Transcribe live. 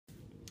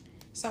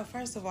So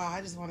first of all,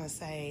 I just want to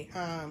say,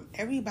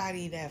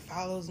 everybody that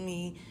follows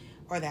me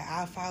or that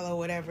I follow,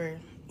 whatever,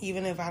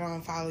 even if I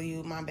don't follow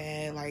you, my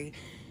bad. Like,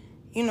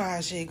 you know how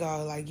shit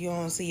go. Like, you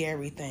don't see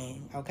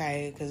everything,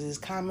 okay? Because it's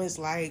comments,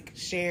 like,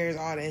 shares,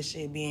 all that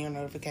shit being your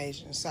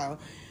notifications. So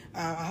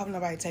I hope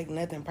nobody take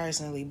nothing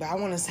personally. But I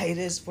want to say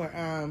this for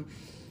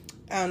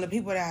the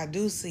people that I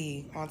do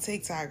see on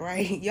TikTok,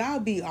 right? Y'all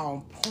be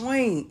on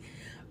point.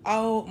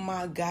 Oh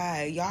my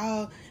God,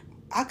 y'all.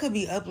 I could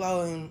be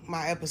uploading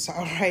my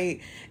episode,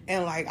 right?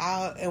 And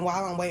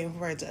while I'm waiting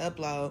for it to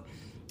upload,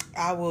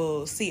 I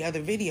will see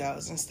other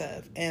videos and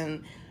stuff.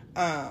 And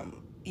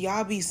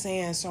y'all be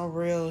saying some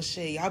real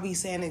shit. Y'all be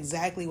saying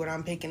exactly what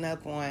I'm picking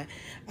up on.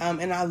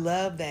 And I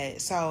love that.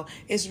 So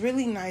it's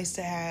really nice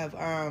to have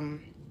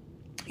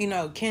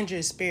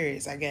kindred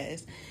spirits, I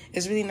guess.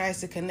 It's really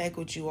nice to connect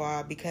with you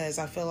all because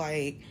I feel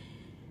like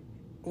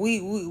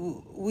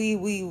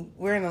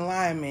we're in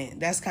alignment.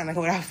 That's kind of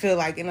what I feel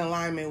like, in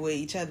alignment with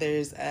each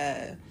other's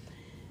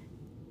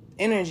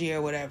energy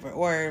or whatever.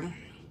 Or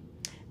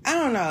I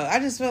don't know. I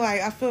just feel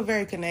like I feel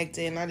very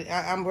connected, and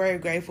I'm very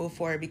grateful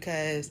for it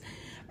because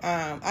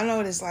I know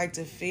what it's like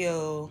to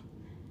feel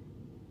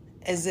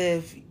as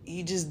if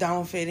you just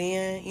don't fit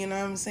in. You know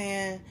what I'm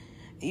saying?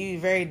 You're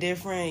very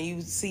different.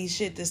 You see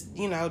shit that's,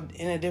 in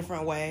a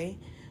different way.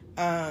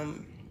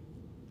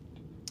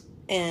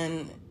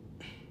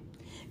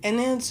 And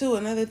then too,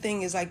 another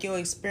thing is like your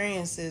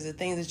experiences, the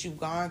things that you've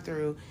gone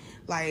through,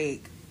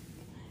 like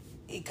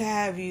it could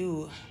have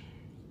you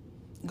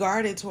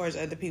guarded towards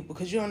other people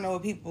because you don't know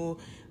what people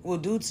will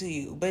do to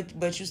you,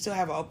 but you still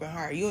have an open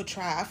heart. You'll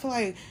try. I feel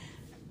like,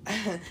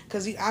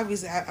 because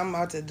obviously I'm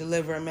about to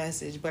deliver a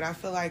message, but I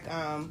feel like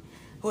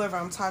whoever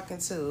I'm talking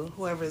to,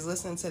 whoever is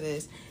listening to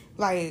this,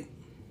 like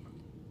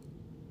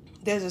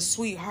there's a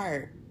sweet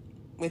heart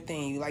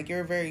within you. Like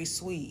you're very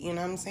sweet, you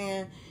know what I'm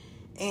saying?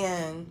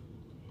 And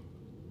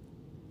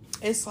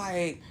it's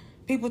like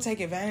people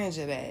take advantage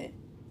of that.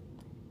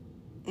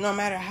 No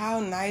matter how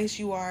nice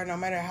you are, no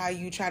matter how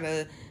you try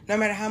to, no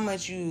matter how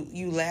much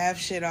you laugh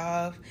shit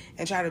off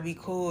and try to be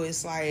cool,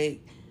 it's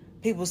like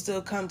people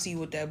still come to you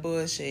with that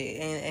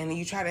bullshit, and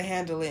you try to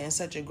handle it in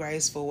such a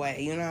graceful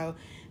way, you know?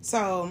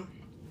 So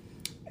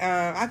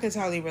I could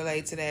totally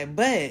relate to that.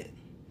 But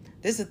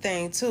this is the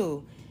thing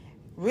too.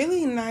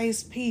 Really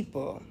nice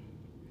people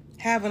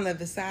have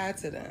another side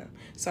to them.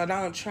 So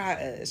don't try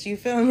us. You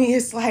feel me?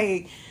 It's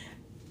like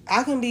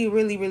I can be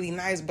really, really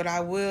nice, but I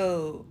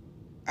will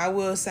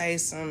say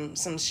some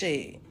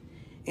shit.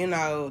 You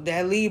know,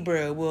 that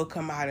Libra will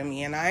come out of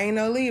me, and I ain't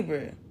no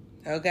Libra,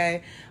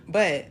 okay?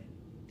 But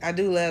I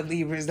do love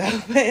Libras though.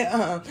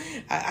 But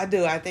I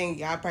do. I think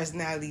y'all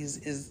personalities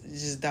is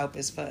just dope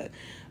as fuck,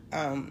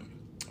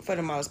 for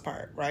the most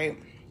part, right?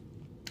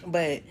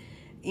 But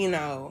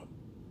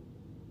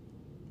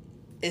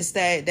it's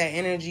that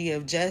energy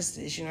of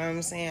justice. You know what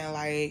I'm saying?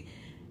 Like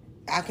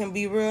I can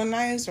be real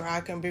nice, or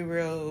I can be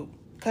real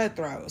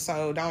cutthroat,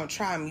 so don't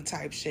try me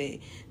type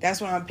shit.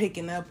 That's what I'm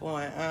picking up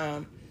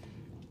on.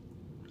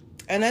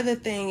 Another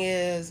thing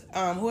is,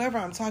 whoever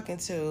I'm talking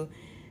to,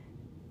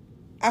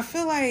 I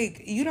feel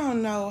like you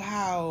don't know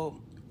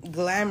how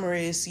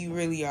glamorous you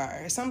really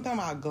are. Something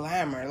about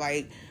glamour,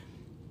 like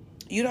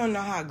you don't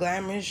know how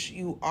glamorous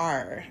you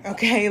are,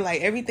 okay?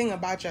 Like everything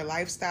about your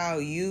lifestyle,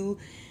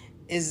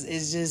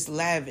 is just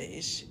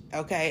lavish,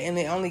 okay? And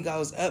it only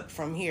goes up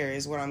from here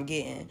is what I'm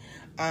getting.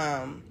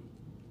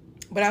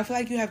 But I feel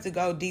like you have to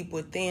go deep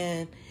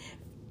within.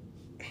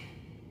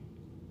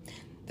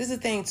 This is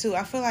the thing too.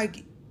 I feel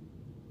like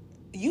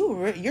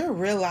you're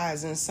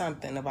realizing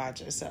something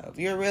about yourself.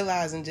 You're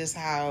realizing just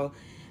how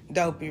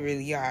dope you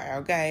really are,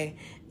 okay?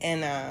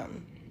 And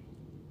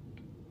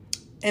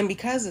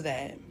because of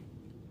that,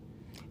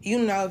 you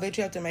know that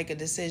you have to make a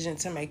decision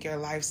to make your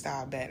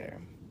lifestyle better.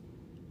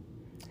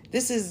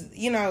 This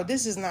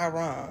is not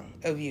wrong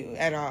of you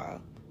at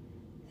all.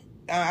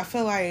 I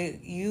feel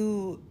like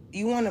you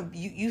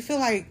feel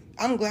like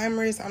I'm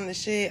glamorous, I'm the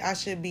shit, I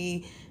should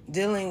be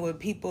dealing with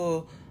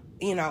people,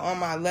 on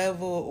my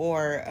level,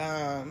 or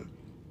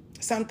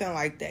something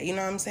like that. You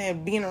know what I'm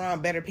saying? Being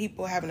around better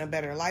people, having a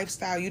better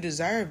lifestyle, you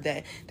deserve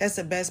that. That's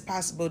the best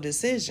possible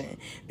decision,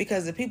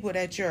 because the people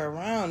that you're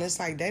around, it's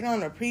like they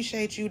don't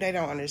appreciate you, they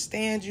don't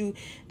understand you,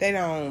 they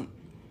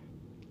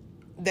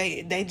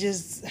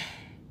just,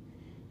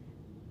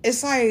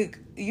 it's like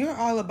you're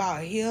all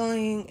about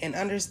healing and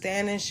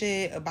understanding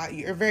shit about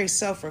you. You're very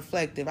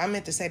self-reflective. I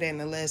meant to say that in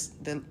the last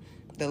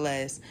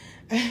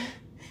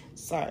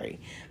sorry.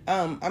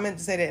 I meant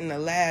to say that in the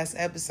last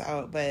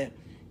episode, but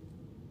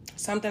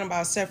something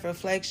about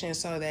self-reflection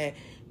so that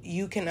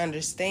you can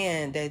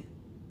understand that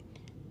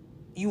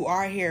you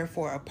are here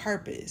for a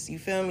purpose. You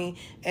feel me?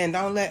 And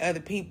don't let other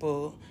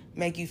people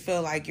make you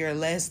feel like you're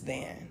less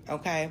than,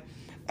 okay?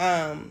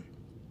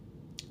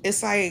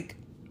 It's like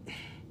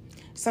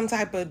some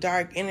type of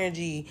dark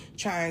energy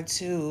trying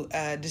to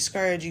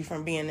discourage you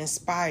from being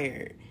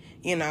inspired,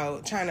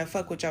 trying to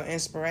fuck with your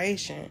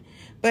inspiration.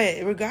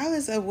 But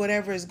regardless of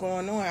whatever is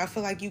going on, I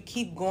feel like you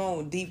keep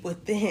going deep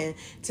within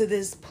to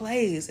this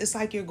place. It's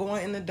like you're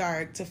going in the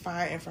dark to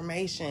find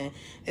information.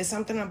 It's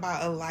something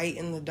about a light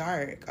in the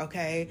dark,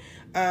 okay?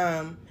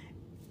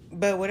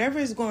 But whatever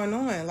is going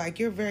on, like,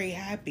 you're very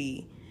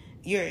happy.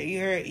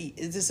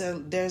 There's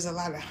a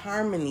lot of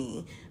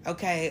harmony,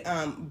 okay?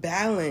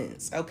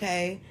 Balance,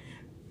 okay?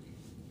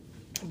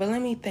 But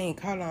let me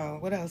think. Hold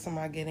on. What else am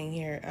I getting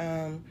here?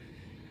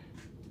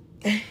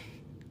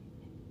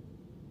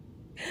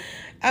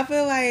 I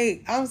feel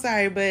like, I'm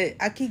sorry, but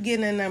I keep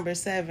getting a number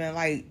 7.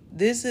 Like,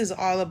 this is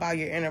all about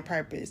your inner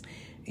purpose.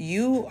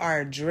 You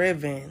are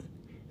driven.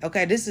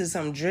 Okay, this is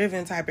some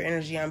driven type of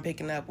energy I'm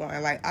picking up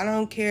on. Like, I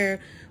don't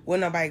care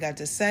what nobody got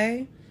to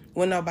say,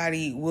 what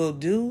nobody will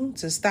do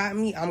to stop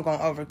me. I'm going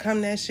to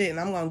overcome that shit, and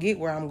I'm going to get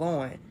where I'm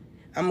going.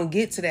 I'm going to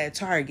get to that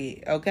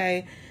target,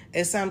 okay?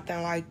 It's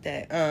something like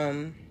that.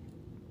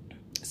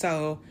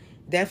 So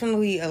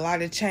definitely a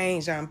lot of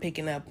change I'm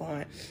picking up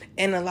on,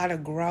 and a lot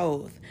of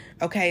growth.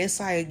 Okay, it's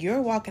like you're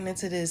walking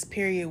into this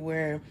period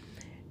where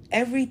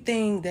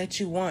everything that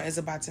you want is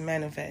about to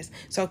manifest.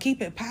 So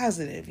keep it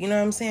positive. You know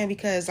what I'm saying?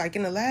 Because like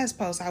in the last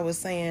post, I was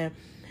saying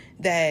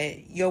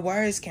that your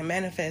words can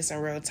manifest in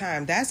real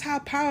time. That's how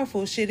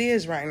powerful shit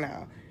is right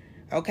now.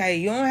 Okay,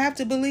 you don't have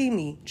to believe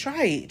me.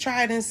 Try it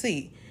and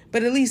see.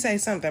 But at least say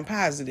something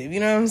positive. You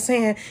know what I'm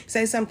saying?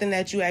 Say something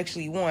that you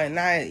actually want,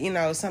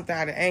 not, something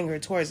out of anger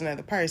towards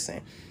another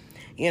person.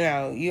 You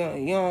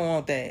don't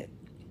want that.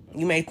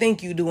 You may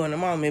think you do in the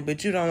moment,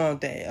 but you don't want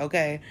that,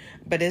 okay?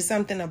 But it's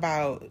something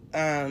about,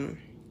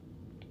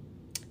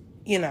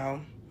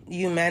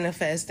 you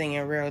manifesting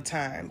in real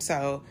time.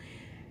 So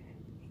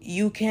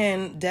you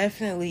can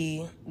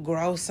definitely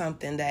grow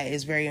something that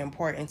is very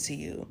important to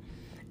you,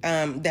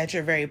 that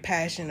you're very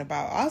passionate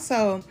about.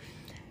 Also,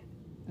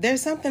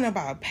 there's something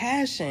about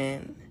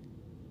passion.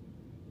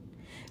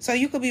 So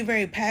you could be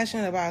very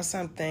passionate about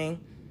something,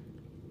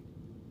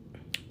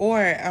 or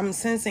I'm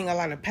sensing a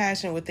lot of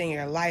passion within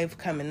your life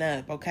coming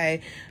up, okay?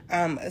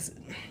 And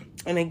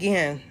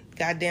again,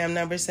 goddamn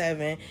number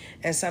 7,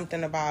 and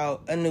something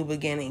about a new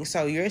beginning.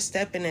 So you're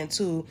stepping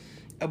into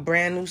a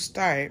brand new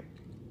start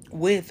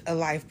with a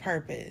life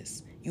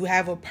purpose. You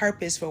have a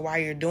purpose for why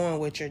you're doing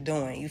what you're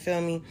doing. You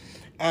feel me?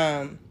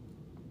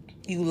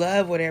 You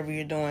love whatever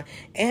you're doing.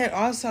 And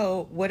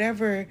also,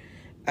 whatever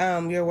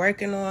you're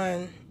working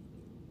on,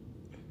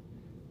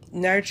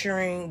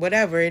 nurturing,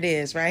 whatever it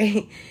is,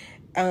 right?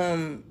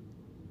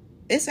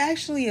 It's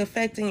actually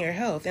affecting your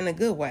health in a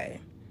good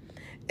way.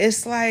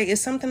 It's like,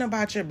 it's something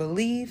about your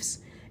beliefs.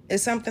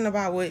 It's something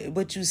about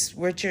what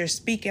you're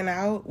speaking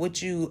out,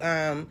 what you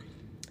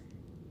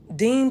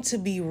deem to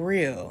be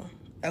real.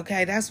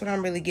 Okay, that's what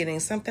I'm really getting.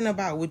 Something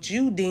about what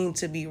you deem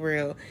to be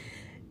real.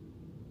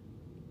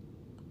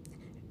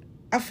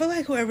 I feel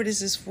like whoever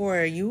this is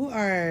for, you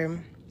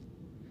are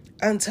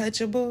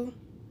untouchable.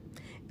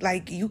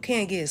 Like, you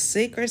can't get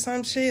sick or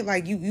some shit.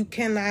 Like, you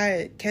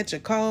cannot catch a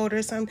cold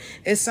or something.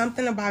 It's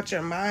something about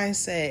your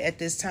mindset at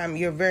this time.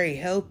 You're very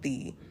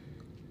healthy.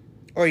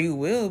 Or you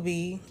will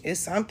be.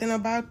 It's something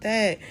about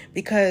that.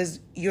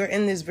 Because you're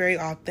in this very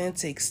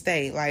authentic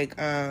state. Like,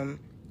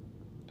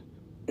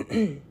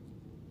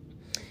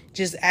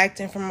 just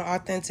acting from an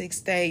authentic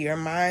state. Your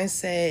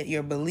mindset,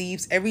 your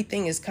beliefs,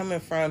 everything is coming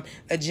from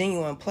a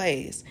genuine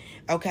place.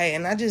 Okay,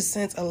 and I just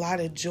sense a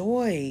lot of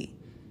joy.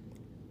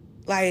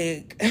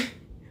 Like...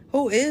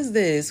 Who is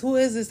this? Who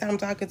is this I'm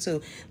talking to?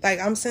 Like,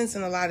 I'm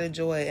sensing a lot of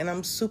joy, and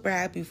I'm super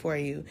happy for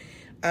you.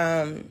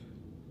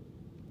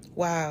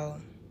 Wow.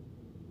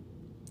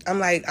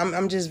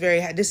 I'm just very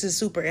happy. This is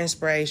super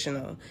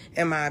inspirational,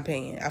 in my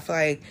opinion. I feel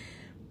like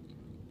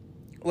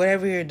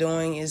whatever you're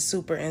doing is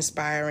super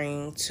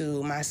inspiring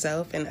to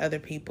myself and other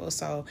people.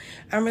 So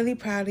I'm really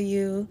proud of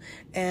you,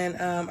 and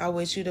I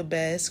wish you the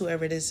best,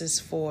 whoever this is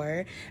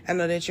for. I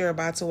know that you're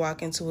about to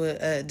walk into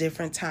a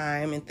different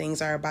time, and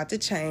things are about to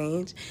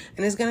change,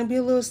 and it's going to be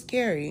a little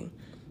scary,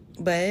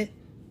 but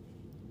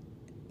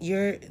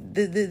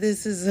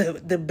this is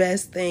the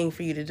best thing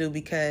for you to do,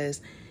 because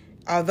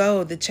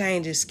although the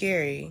change is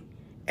scary,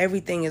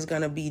 everything is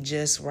going to be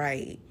just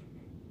right.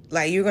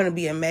 Like, you're going to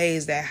be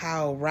amazed at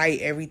how right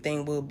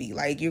everything will be.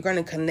 Like, you're going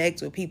to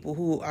connect with people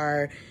who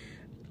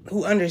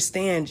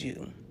understand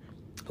you,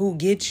 who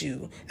get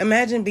you.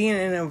 Imagine being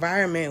in an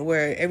environment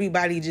where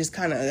everybody just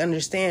kind of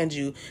understands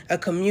you, a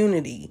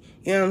community.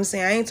 You know what I'm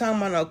saying? I ain't talking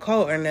about no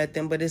cult or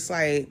nothing, but it's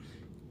like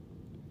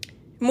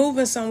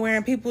moving somewhere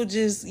and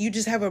you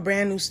just have a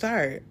brand new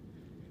start,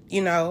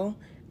 you know?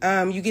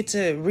 You get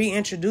to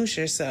reintroduce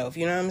yourself,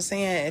 you know what I'm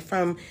saying?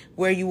 From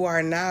where you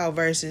are now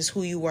versus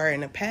who you were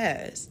in the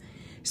past.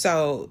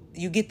 So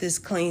you get this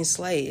clean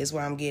slate is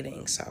what I'm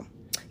getting. So,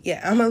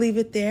 yeah, I'm going to leave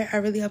it there. I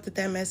really hope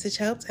that message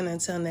helped. And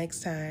until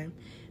next time,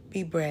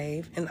 be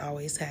brave and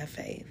always have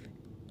faith.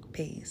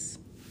 Peace.